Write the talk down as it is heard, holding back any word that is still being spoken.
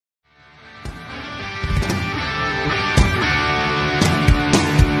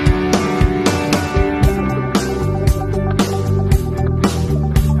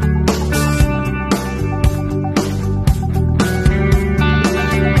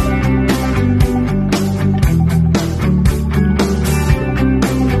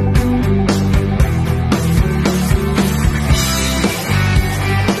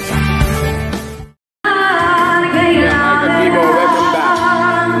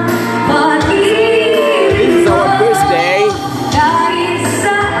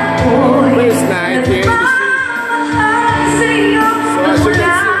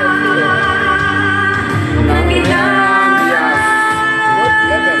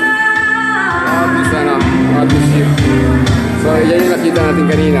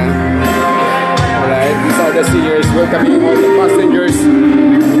kanina. Alright, these are the seniors welcoming all the passengers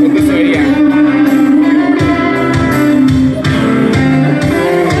in this area.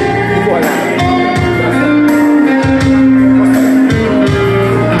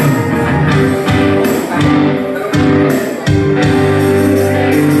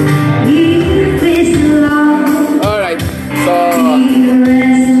 Alright, so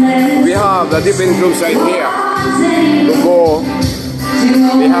we have the different rooms right here to go.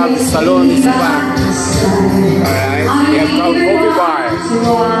 We have the salon, spa. Alright, we have coffee bar.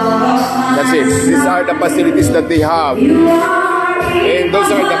 That's it. These are the facilities that they have. And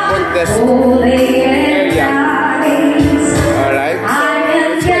those are the front desk area. Alright, so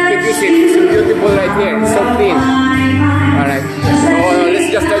it's quite beautiful. It's beautiful right here. It's so clean. Alright, so let's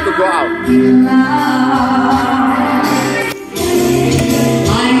just try to go out.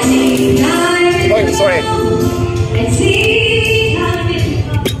 Oh, sorry.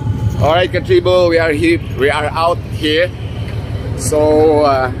 Alright, Katribo, we are here. We are out here. So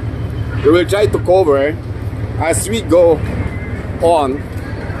we will try to cover as we go on.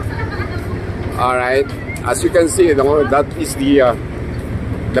 Alright, as you can see, that is the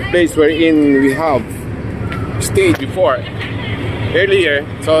place wherein we have stayed before earlier.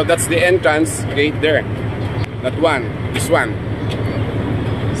 So that's the entrance gate there. That one, this one.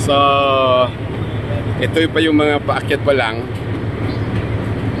 So ito pa yung mga paakyat pa lang.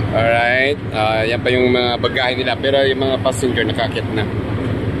 Alright, yan pa yung mga bagahe nila, pero yung mga passenger nakakit na.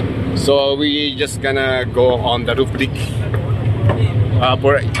 So we just gonna go on the roof deck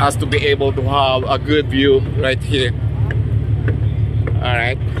for us to be able to have a good view right here.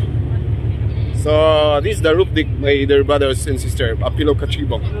 Alright, so this is the roof deck by their brothers and sisters, Apilo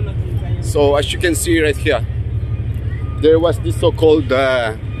Kachibong. So as you can see right here, there was this so-called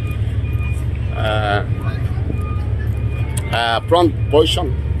front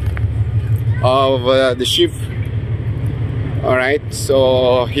portion of the ship. Alright,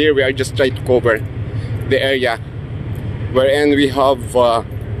 so here we are just trying to cover the area wherein we have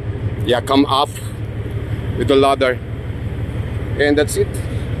come up with the ladder, and that's it.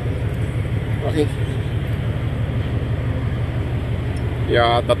 Okay,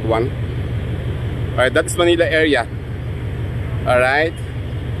 yeah, that one. Alright, that's Manila area. Alright,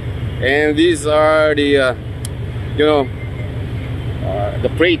 and these are the the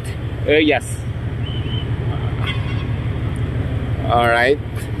freight areas. Alright,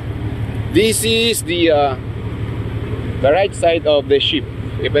 this is the right side of the ship,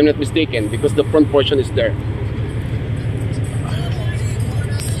 if I'm not mistaken, because the front portion is there.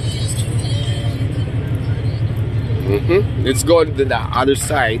 Let's go to the other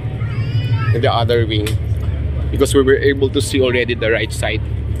side, in the other wing, because we were able to see already the right side.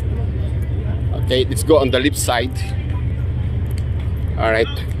 Okay, let's go on the left side. Alright,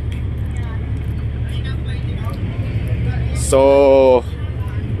 so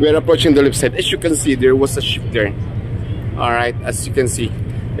we're approaching the left side. As you can see, there was a ship there. Alright, as you can see,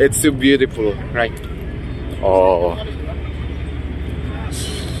 it's so beautiful, right? Oh,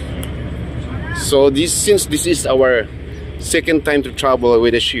 so since this is our second time to travel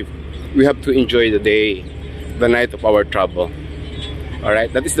with a ship, we have to enjoy the day, the night of our travel.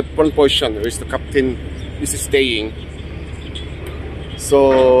 Alright, that is the front portion where the captain is staying.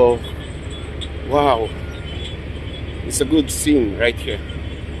 So wow, it's a good scene right here.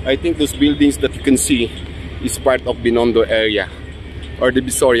 I think those buildings that you can see is part of Binondo area or the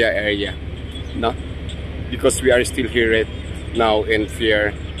Visoria area, no? Because we are still here right now in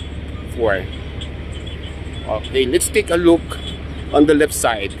Pier 4. Okay, let's take a look on the left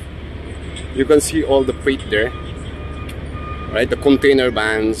side. You can see all the freight there, right? The container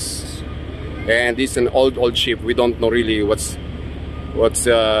vans, and this is an old ship. We don't know really what's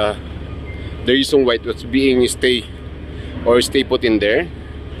the reason why it was being stay put in there.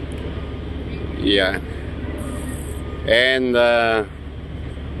 Yeah, and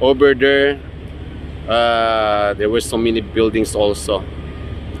over there were so many buildings also.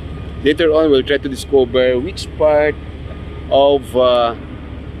 Later on we'll try to discover which part of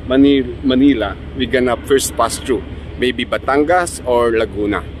Manila we're gonna first pass through. Maybe Batangas or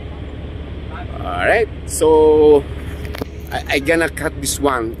Laguna. Alright, so I gonna cut this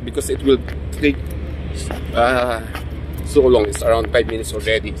one because it will take so long. It's around 5 minutes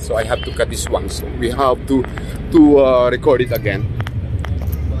already, so I have to cut this one. So we have to record it again.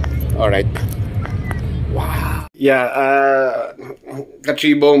 Alright. Wow. Yeah,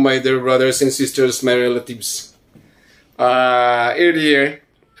 Katribo, my dear brothers and sisters, my relatives. Earlier,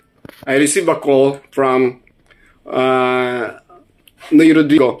 I received a call from Noy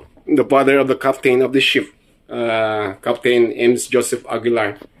Rodrigo, the father of the captain of the ship. Captain James Joseph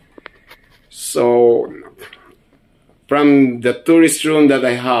Aguilar. So from the tourist room that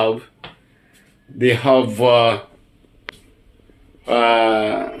I have, they have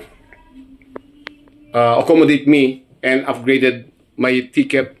accommodate me and upgraded my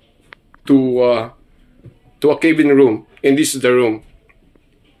ticket to a cabin room, and this is the room.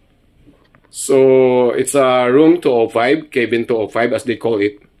 So it's a room 205, cabin 205 as they call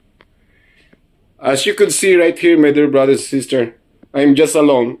it. As you could see right here, my dear brothers and sister, I'm just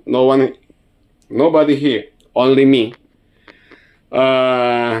alone. Nobody here, only me.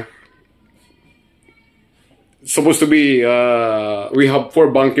 Supposed to be, we have 4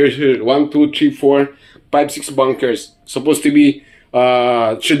 bunkers here. 1, 2, 3, 4, 5, 6 bunkers. Supposed to be,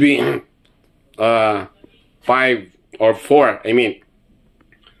 should be 5 or 4, I mean.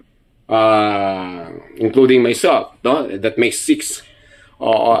 Including myself, no? That makes 6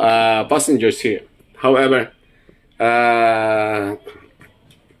 passengers here. However,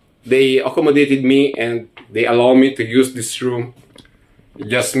 they accommodated me and they allow me to use this room,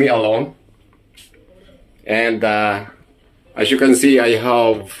 just me alone. And as you can see, I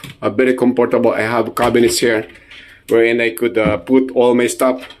have a very comfortable, I have cabinets here wherein I could put all my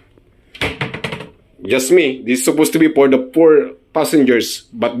stuff. Just me. This is supposed to be for the 4 passengers,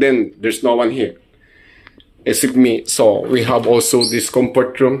 but then there's no one here except me. So we have also this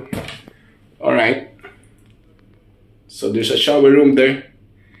comfort room. All right. So there's a shower room there.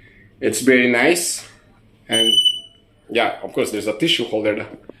 It's very nice. And yeah, of course, there's a tissue holder.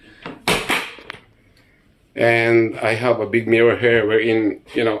 And I have a big mirror here wherein,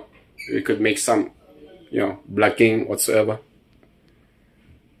 you know, we could make some, you know, blacking whatsoever.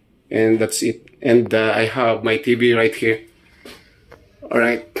 And that's it. And I have my TV right here. All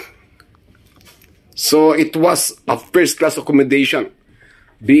right. So it was a first-class accommodation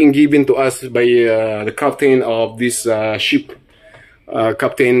being given to us by the captain of this ship,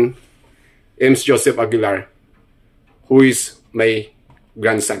 Captain James Joseph Aguilar, who is my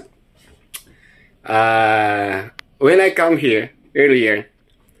grandson. When I come here earlier,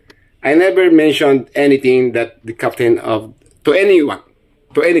 I never mentioned anything that the captain of, to anyone,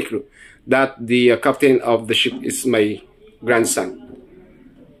 to any crew, that the captain of the ship is my grandson.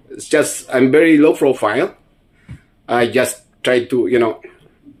 It's just, I'm very low profile. I just try to, you know,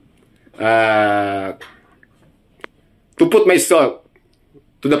 to put myself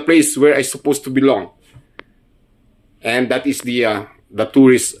to the place where I supposed to belong. And that is the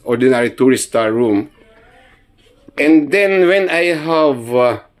tourist, ordinary tourist room. And then when I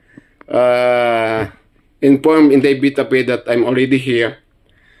have informed in the beta pay that I'm already here,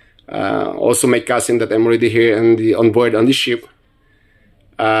 also my cousin that I'm already here and on board on the ship,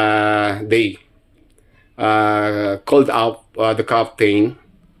 they called out the captain,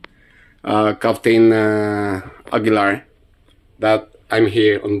 Captain Aguilar, that I'm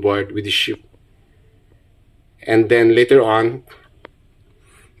here on board with the ship. And then later on,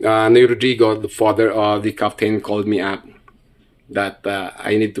 Rodrigo, the father of the captain, called me up that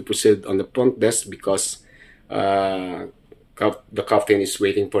I need to proceed on the front desk because the captain is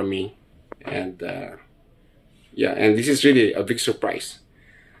waiting for me. And yeah, and this is really a big surprise.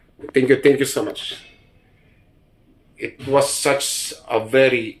 Thank you so much. It was such a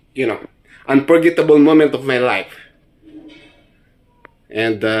very, you know, unforgettable moment of my life.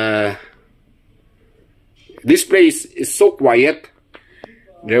 And this place is so quiet.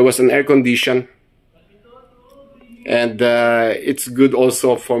 There was an air condition. And it's good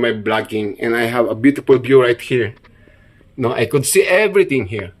also for my vlogging. And I have a beautiful view right here. No, I could see everything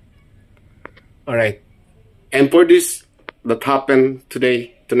here. Alright. And for this that happened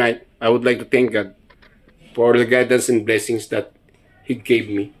tonight, I would like to thank God for the guidance and blessings that He gave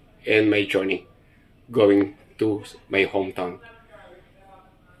me in my journey going to my hometown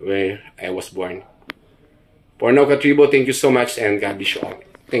where I was born. For now, Katribo, thank you so much and God bless you all.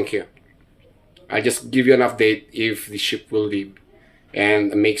 Thank you. I just give you an update if the ship will leave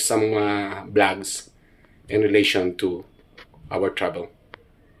and make some vlogs in relation to our travel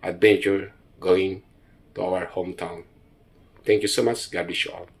adventure going to our hometown. Thank you so much. God bless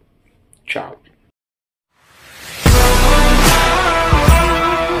you all. Ciao.